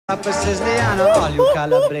Siciliano, all you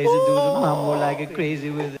Calabrese do the mambo like a crazy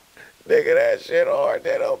with it. Nigga, that shit hard,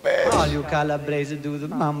 that old man. All you Calabrese do the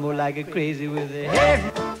mambo like a crazy with it.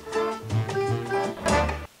 Hey!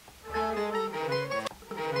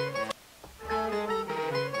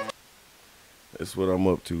 That's what I'm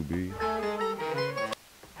up to, B.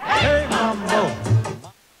 Hey, mambo!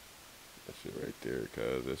 That shit right there,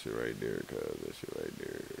 cuz. That shit right there, cuz. That shit right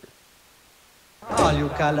there. All you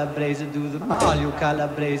Calabrese do the all you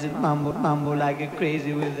Calabrese mambo like a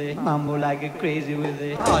crazy with it. Mambo like a crazy with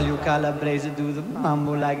it. All you Calabrese do the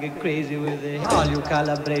mambo like a crazy with it. All you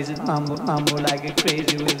Calabrese mambo like a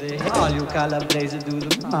crazy with it. All you Calabrese do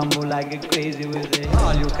the mambo like a crazy with it.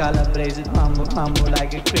 All you Calabrese mambo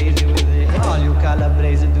like a crazy with it. All you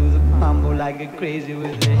Calabrese do the mambo like a crazy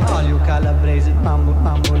with it. All you Calabrese mambo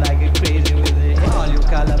like a crazy with it. All you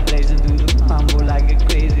Calabrese do the mambo like a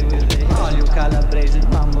crazy with it. All you Calabrese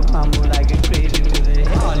mambo like a crazy with it.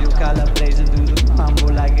 All you Calabrese do the mambo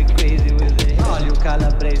like a crazy with it. All you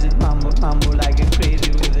Calabrese mambo like a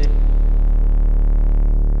crazy with it.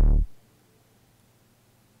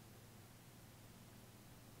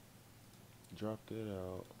 Drop that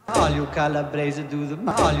out. All you Calabrese do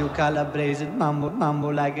the all you Calabrese mambo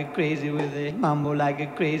like a crazy with it. Mambo like a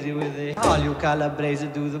crazy with it. All you Calabrese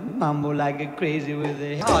do the mambo like a crazy with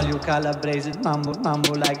it. All you Calabrese mambo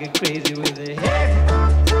like a crazy with it.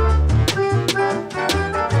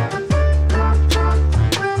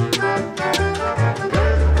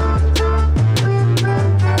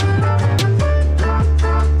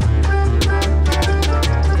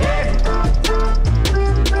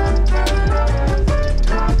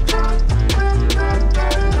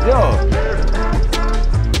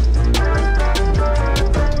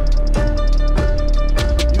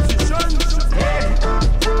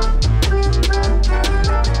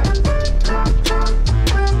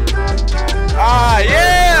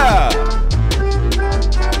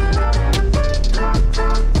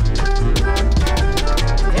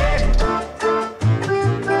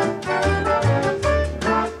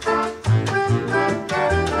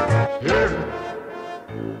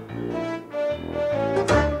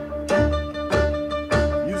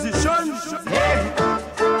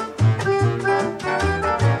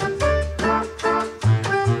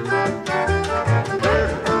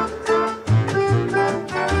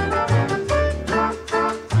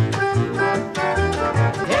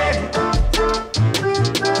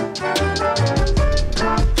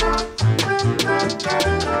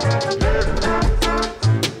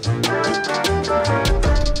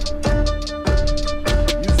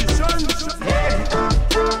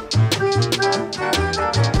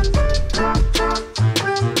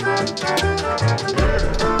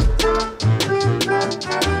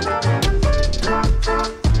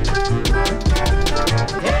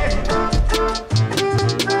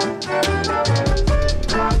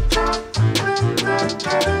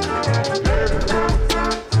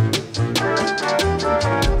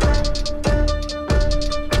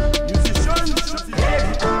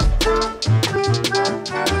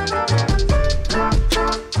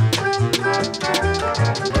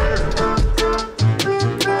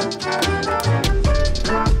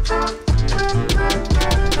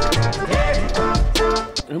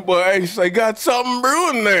 Boy, they got something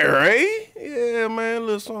brewing there, eh? Yeah, man,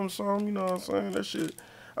 little something, you know what I'm saying? That shit,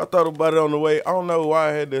 I thought about it on the way. I don't know why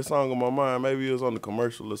I had that song on my mind. Maybe it was on the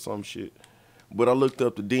commercial or some shit. But I looked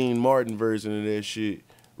up the Dean Martin version of that shit.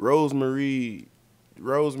 Rosemary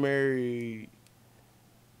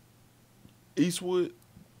Eastwood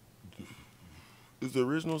is the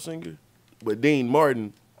original singer. But Dean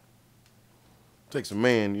Martin takes a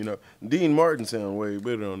man, you know. Dean Martin sound way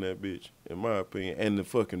better on that bitch, in my opinion. And the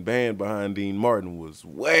fucking band behind Dean Martin was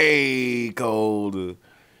way colder.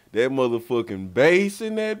 That motherfucking bass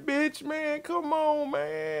in that bitch, man. Come on,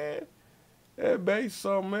 man. That bass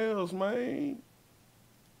something else, man.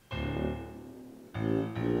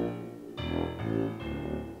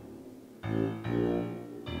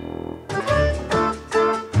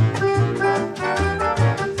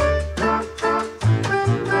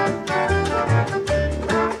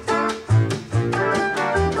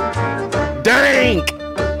 Dank!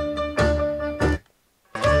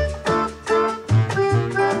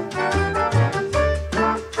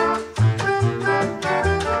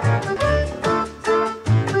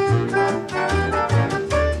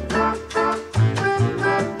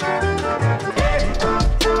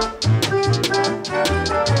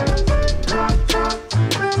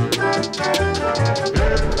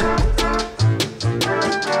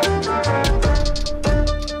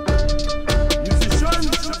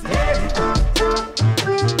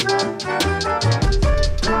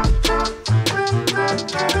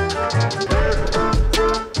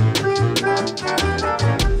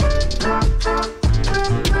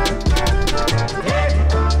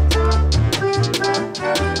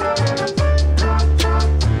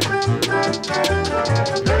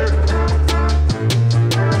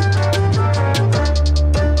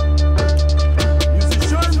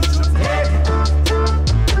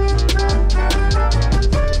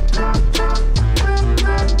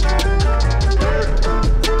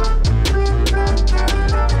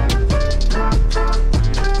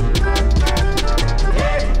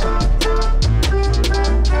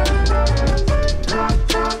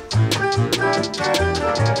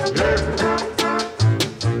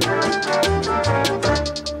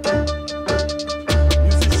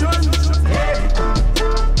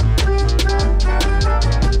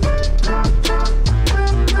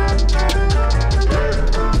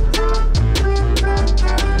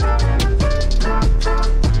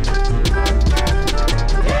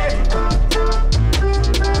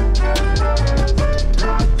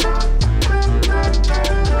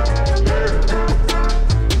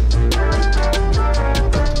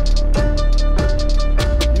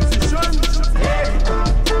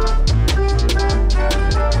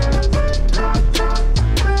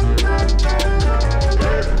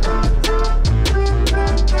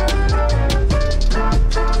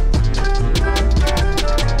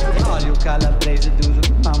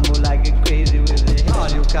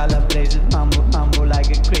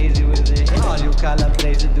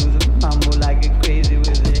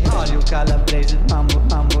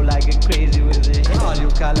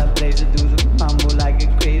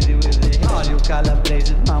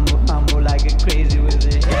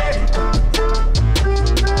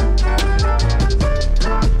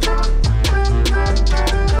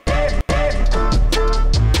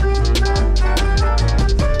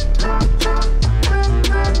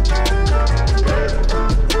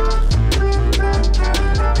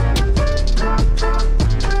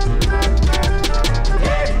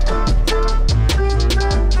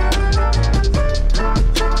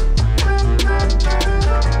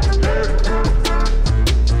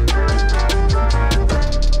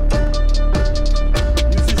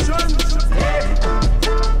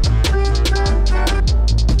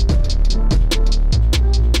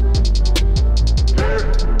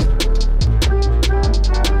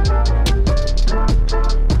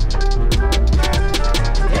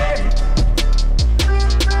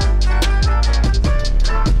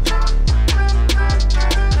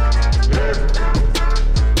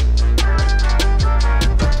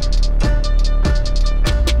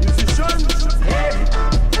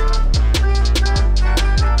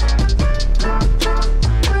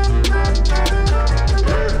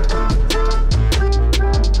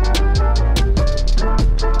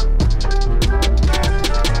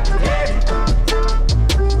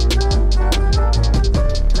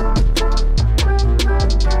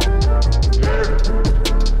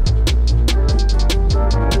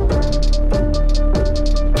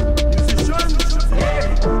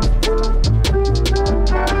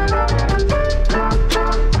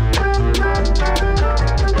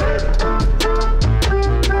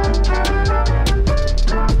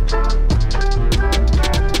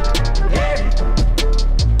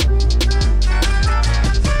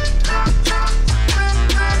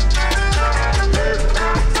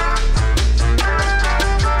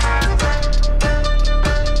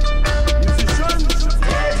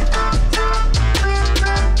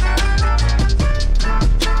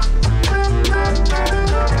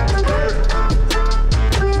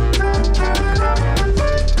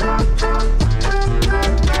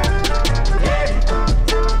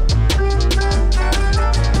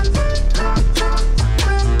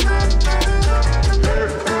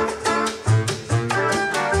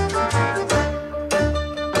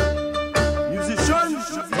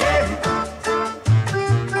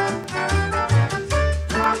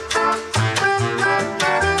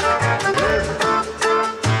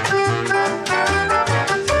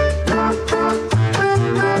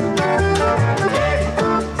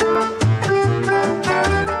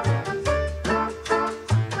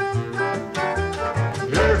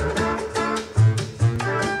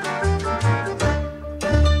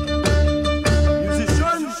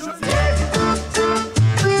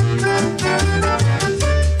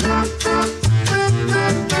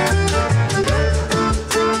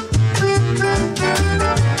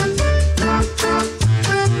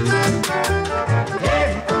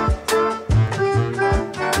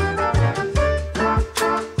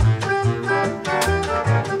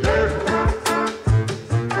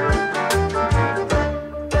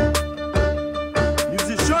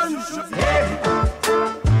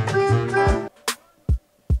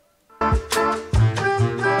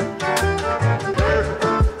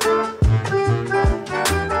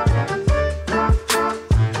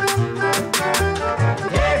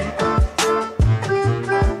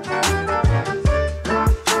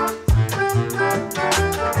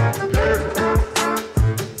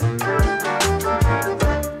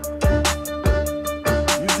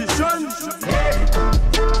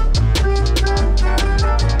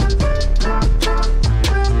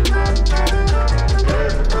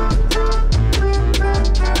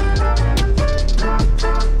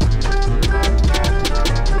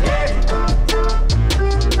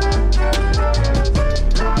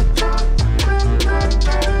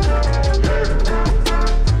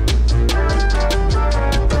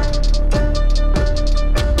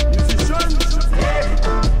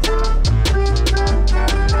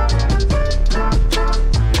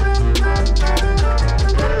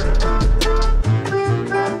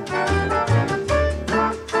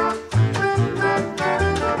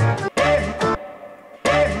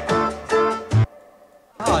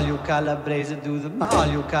 calabrese do the all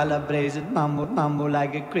you calabrese mambo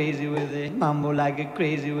like a crazy with it, mambo like a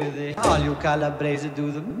crazy with it. All you calabrese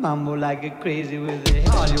do the mambo like a crazy with it.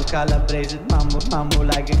 All you calabrese mambo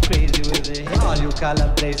like a crazy with it. All you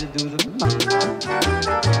calabrese do the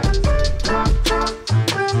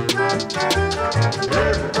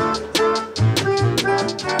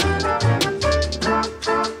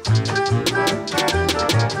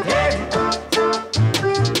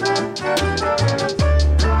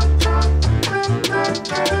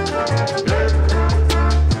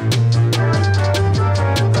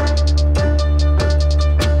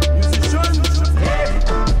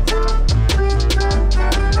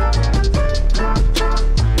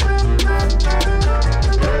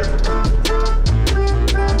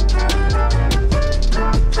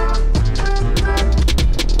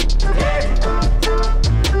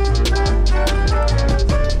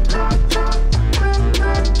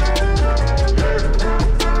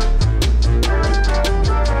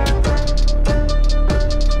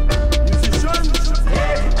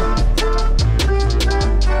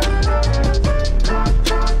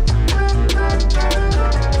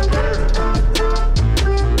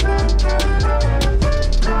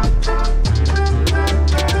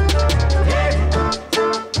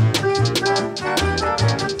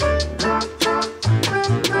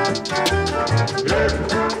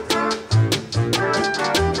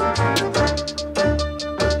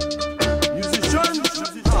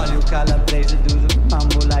calabrese do the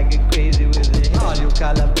mambo like a crazy with it. All you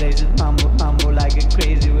calabrese mambo like a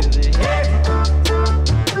crazy with it.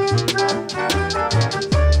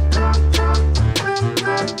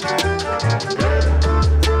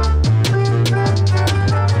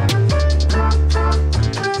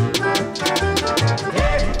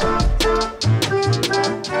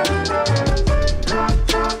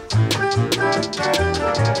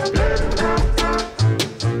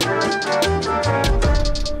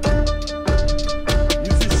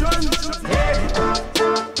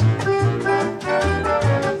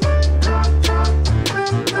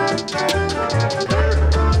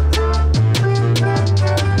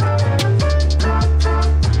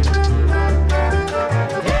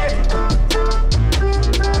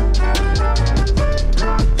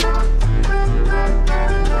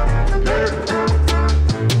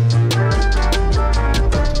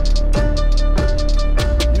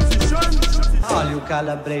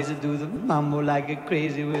 Calabrese do the mambo like a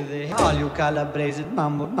crazy with it. All you calabrese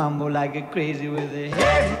mambo like a crazy with it.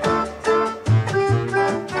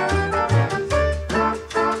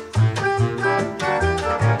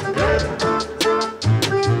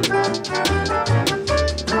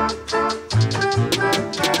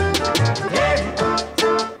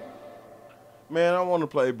 Man, I want to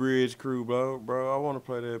play Bridge Crew, bro. I want to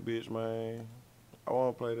play that bitch, man. I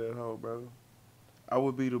want to play that hoe, bro. I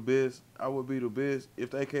would be the best. I would be the best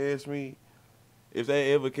if they cast me. If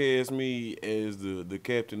they ever cast me as the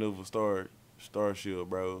captain of a starship,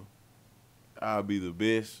 bro, I'll be the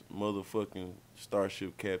best motherfucking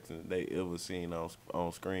starship captain they ever seen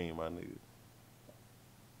on screen, my nigga.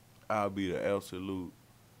 I'll be the absolute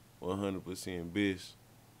 100% best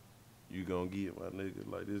you gonna get, my nigga.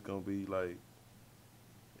 Like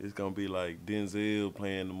it's gonna be like Denzel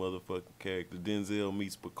playing the motherfucking character. Denzel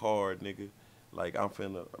meets Picard, nigga. Like, I'm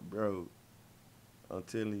finna, bro, I'm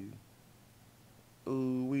telling you,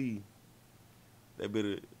 ooh-wee. They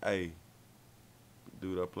better, hey,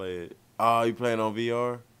 dude, I play it. Oh, you playing on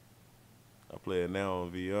VR? I play it now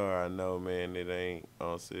on VR. I know, man, it ain't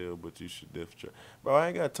on sale, but you should definitely try. Bro, I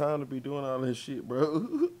ain't got time to be doing all that shit,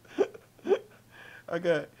 bro.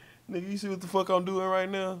 Nigga, you see what the fuck I'm doing right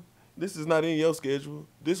now? This is not in your schedule.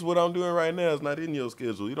 This is what I'm doing right now. It's not in your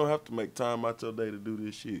schedule. You don't have to make time out your day to do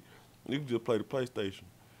this shit. You can just play the PlayStation,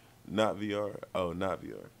 not VR. Oh, not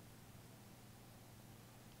VR.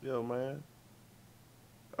 Yo, man.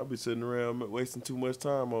 I be sitting around wasting too much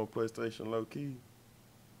time on PlayStation low key.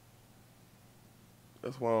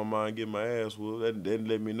 That's why I don't mind getting my ass whooped. That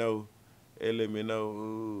let me know. It let me know.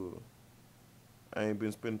 Ooh, I ain't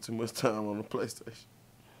been spending too much time on the PlayStation.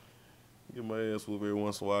 Get my ass whooped every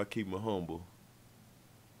once in a while. Keep me humble.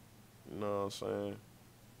 You know what I'm saying?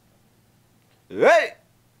 Hey!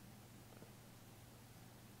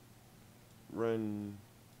 Run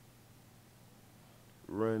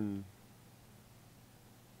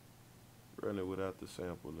it without the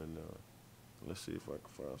sample and let's see if I can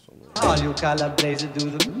find something. All you calabrese do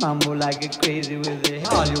the mambo like a crazy with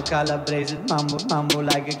it. All you calabrese mambo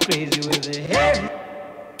like a crazy with it. Hey!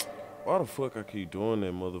 Why the fuck I keep doing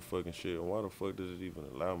that motherfucking shit? And why the fuck does it even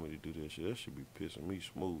allow me to do that shit? That should be pissing me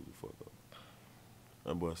smooth the fuck up.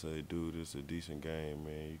 That boy say, dude, it's a decent game,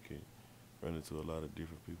 man. Run into a lot of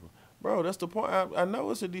different people. Bro, that's the point. I know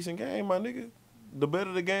it's a decent game, my nigga. The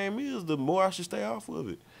better the game is, the more I should stay off of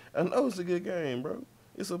it. I know it's a good game, bro.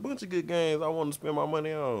 It's a bunch of good games I want to spend my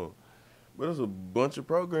money on. But there's a bunch of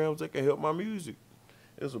programs that can help my music.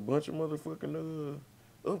 There's a bunch of motherfucking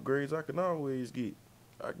upgrades I can always get.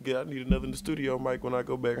 I need another in the studio mic when I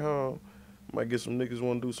go back home. Might get some niggas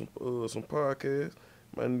want to do some podcasts.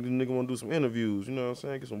 Might need a nigga want to do some interviews. You know what I'm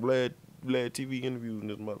saying? Get some Vlad TV interviews in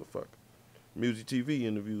this motherfucker. Music TV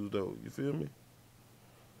interviews though. You feel me?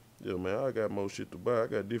 Yeah, man. I got more shit to buy. I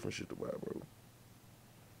got different shit to buy, bro.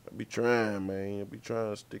 I be trying, man. I be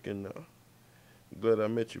trying to stick in there. Glad I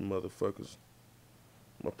met you, motherfuckers.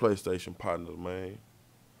 My PlayStation partners, man.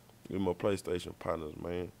 We my PlayStation partners,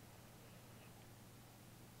 man.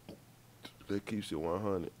 That keeps it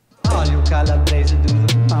 100. All you Calabres do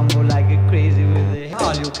the mambo like a crazy with it.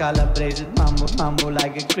 All you Calabres mambo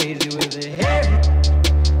like a crazy with it. Hey!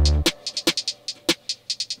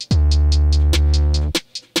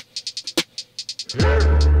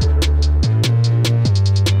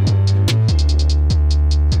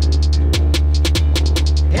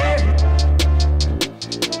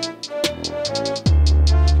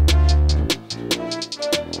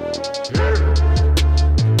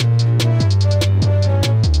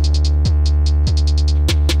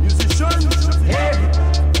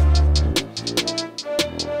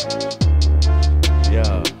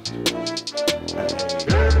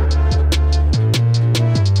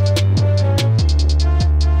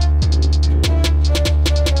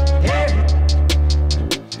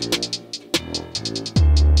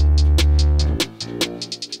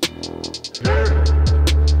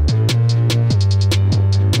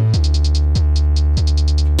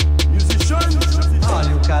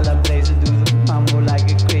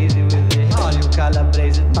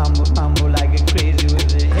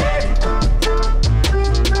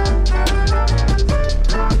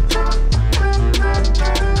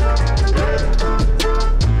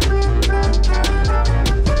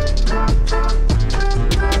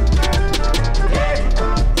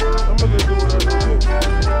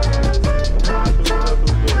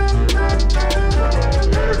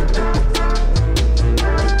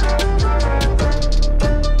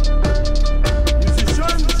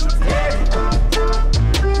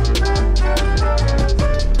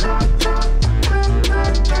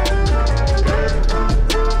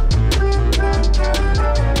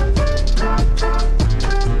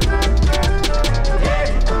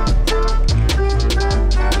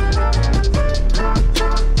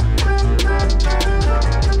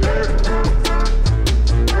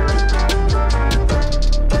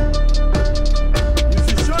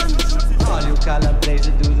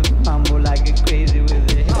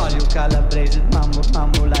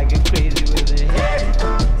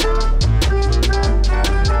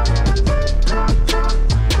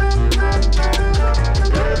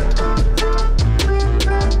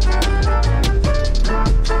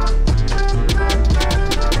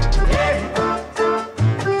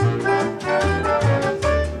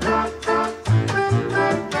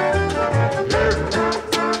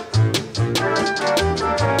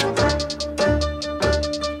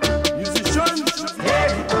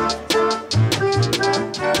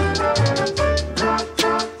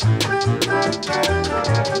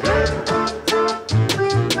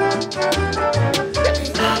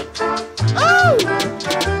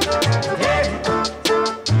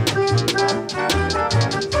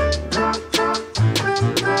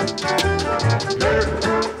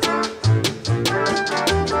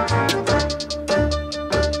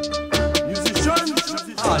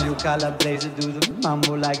 Calabrese do the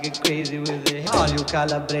mambo like a crazy with it. All you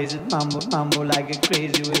Calabrese mambo like a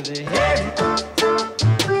crazy with it. Hey!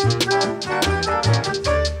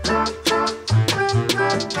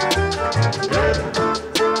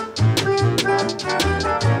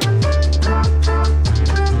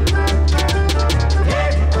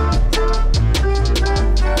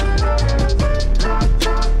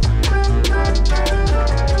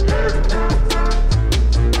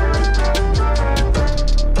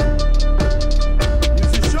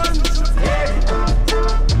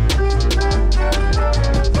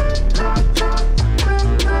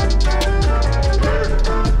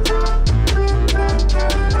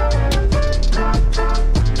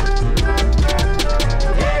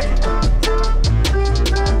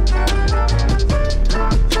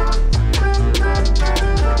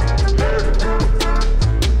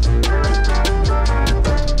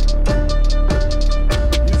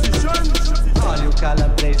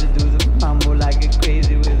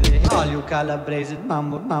 Calabrese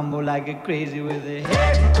mambo like a crazy with it.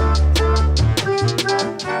 Hey!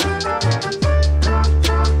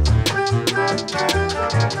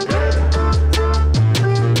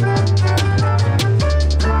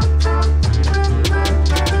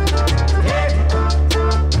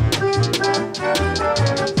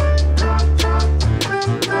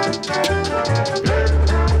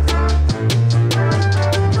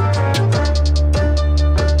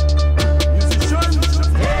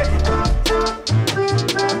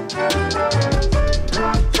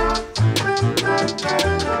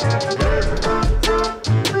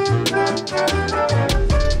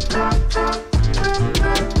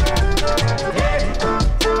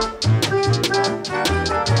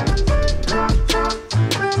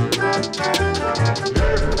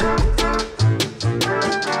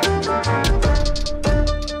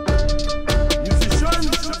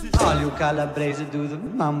 All you Calabrese do the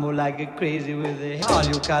mambo like a crazy with it. All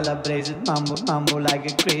you Calabrese mambo like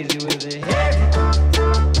a crazy with it.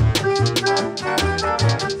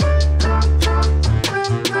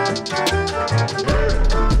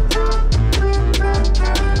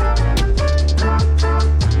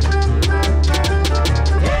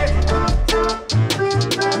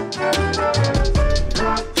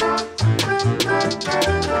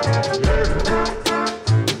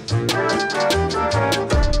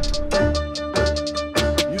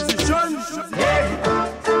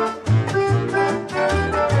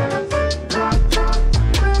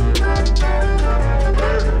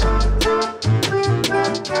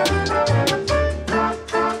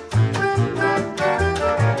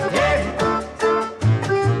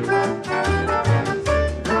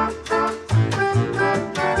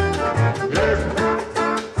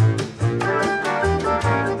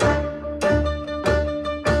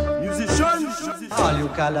 All you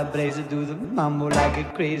Calabrese do the mambo like a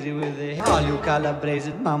crazy with it. All you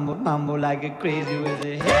Calabrese mambo like a crazy with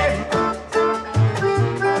it.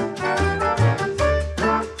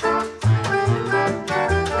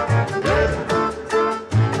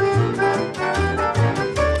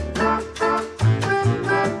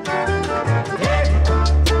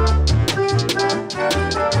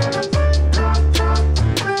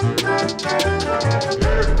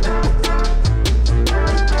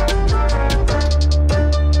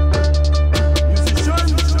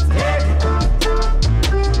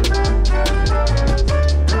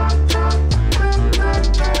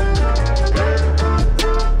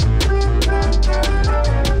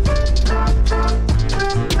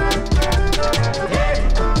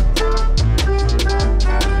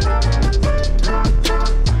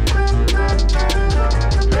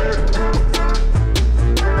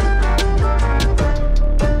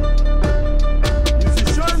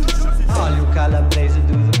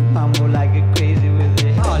 Mambo like a crazy with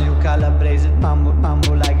it. Calabrese mambo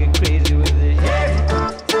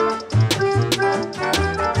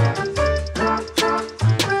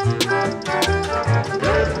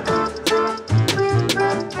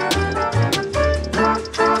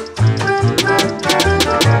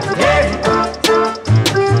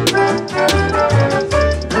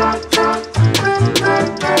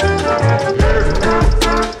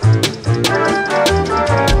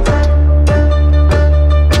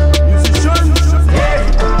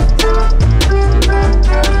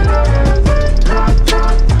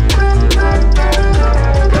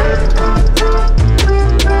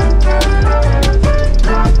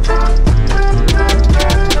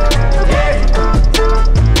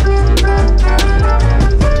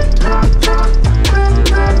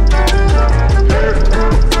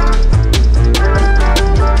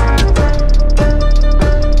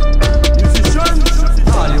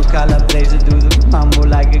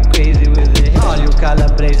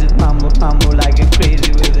like a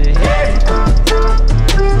crazy with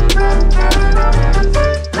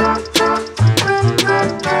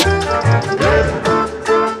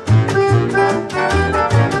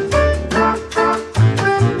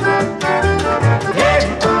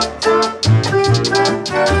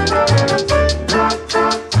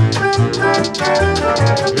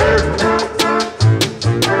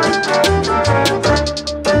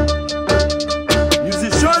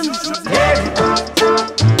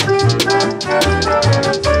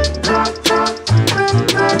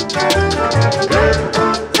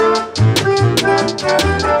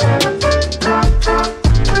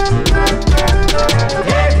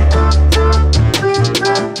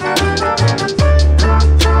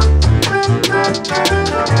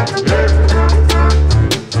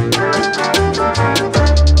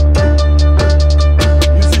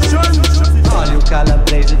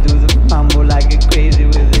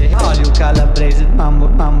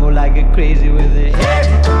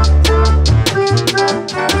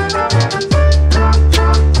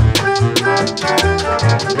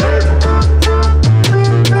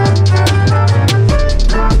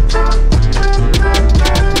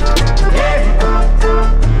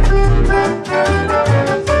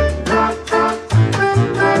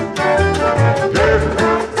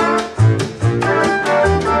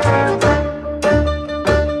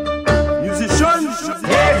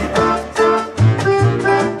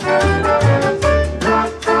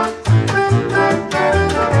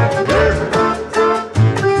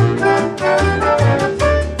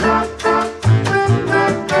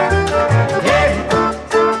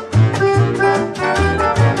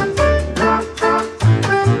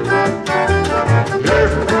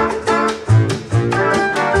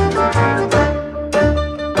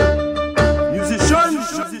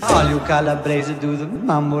Calabrese do the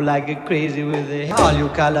mambo like a crazy with it. All you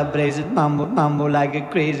Calabrese mambo like a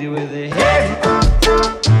crazy with it. Hey!